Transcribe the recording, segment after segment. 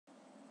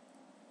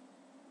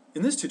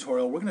In this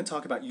tutorial, we're going to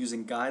talk about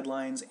using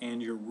guidelines and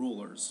your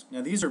rulers.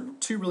 Now, these are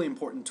two really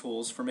important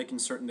tools for making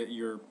certain that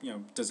you're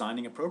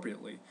designing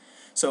appropriately.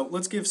 So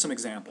let's give some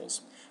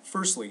examples.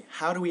 Firstly,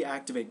 how do we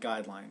activate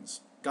guidelines?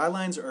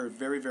 Guidelines are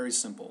very, very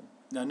simple.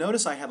 Now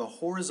notice I have a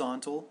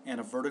horizontal and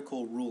a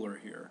vertical ruler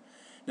here.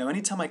 Now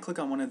anytime I click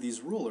on one of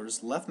these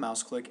rulers, left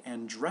mouse click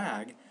and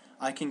drag,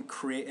 I can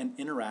create an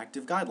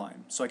interactive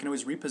guideline. So I can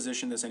always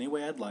reposition this any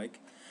way I'd like.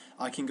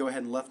 I can go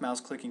ahead and left mouse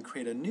click and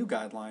create a new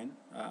guideline.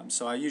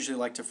 So I usually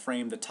like to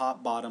frame the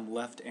top, bottom,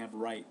 left, and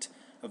right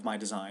of my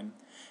design.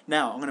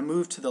 Now I'm going to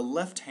move to the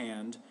left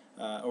hand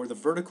or the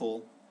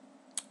vertical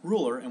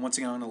ruler, and once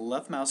again I'm going to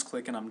left mouse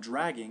click and I'm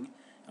dragging.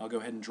 I'll go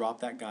ahead and drop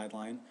that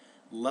guideline.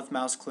 Left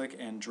mouse click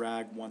and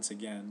drag once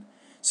again.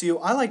 So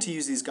I like to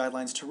use these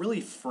guidelines to really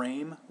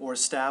frame or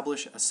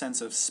establish a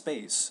sense of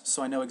space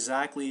so I know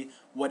exactly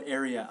what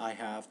area I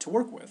have to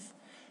work with.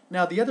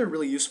 Now the other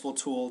really useful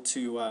tool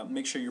to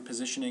make sure you're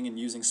positioning and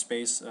using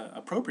space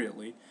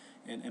appropriately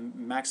and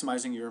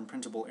maximizing your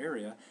imprintable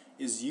area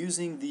is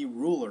using the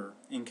ruler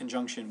in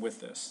conjunction with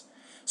this.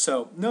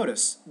 So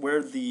notice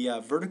where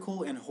the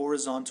vertical and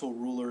horizontal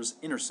rulers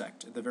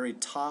intersect at the very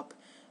top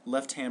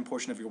left-hand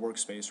portion of your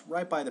workspace,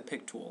 right by the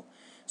pick tool.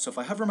 So if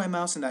I hover my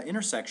mouse in that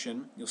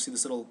intersection, you'll see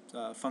this little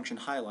function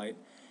highlight.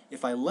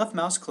 If I left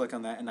mouse click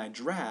on that and I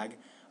drag,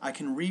 I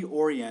can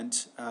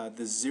reorient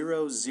the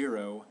 0,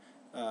 0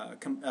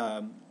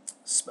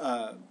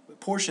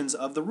 portions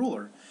of the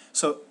ruler.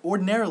 So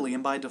ordinarily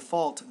and by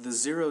default, the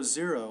 0,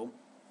 0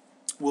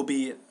 will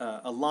be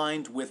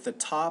aligned with the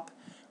top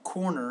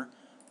corner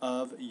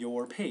of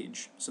your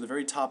page. So the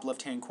very top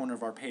left-hand corner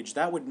of our page.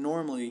 That would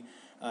normally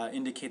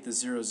indicate the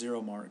 0,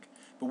 0 mark.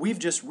 But we've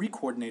just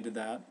recoordinated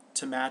that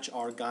to match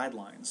our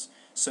guidelines.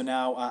 So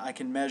now I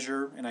can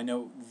measure, and I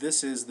know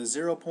this is the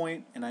 0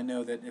 point, and I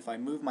know that if I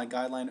move my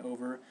guideline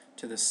over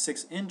to the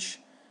 6-inch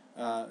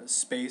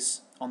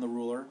space on the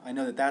ruler, I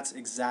know that that's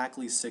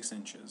exactly 6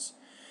 inches.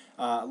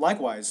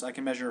 Likewise, I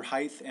can measure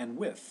height and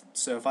width.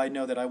 So if I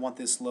know that I want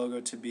this logo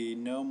to be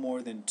no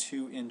more than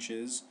 2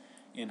 inches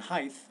in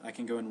height, I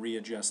can go and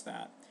readjust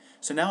that.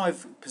 So now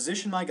I've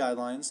positioned my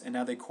guidelines, and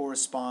now they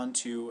correspond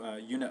to a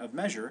unit of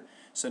measure,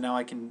 so now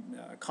I can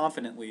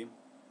confidently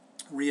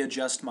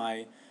readjust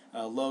my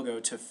logo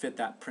to fit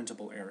that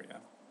printable area.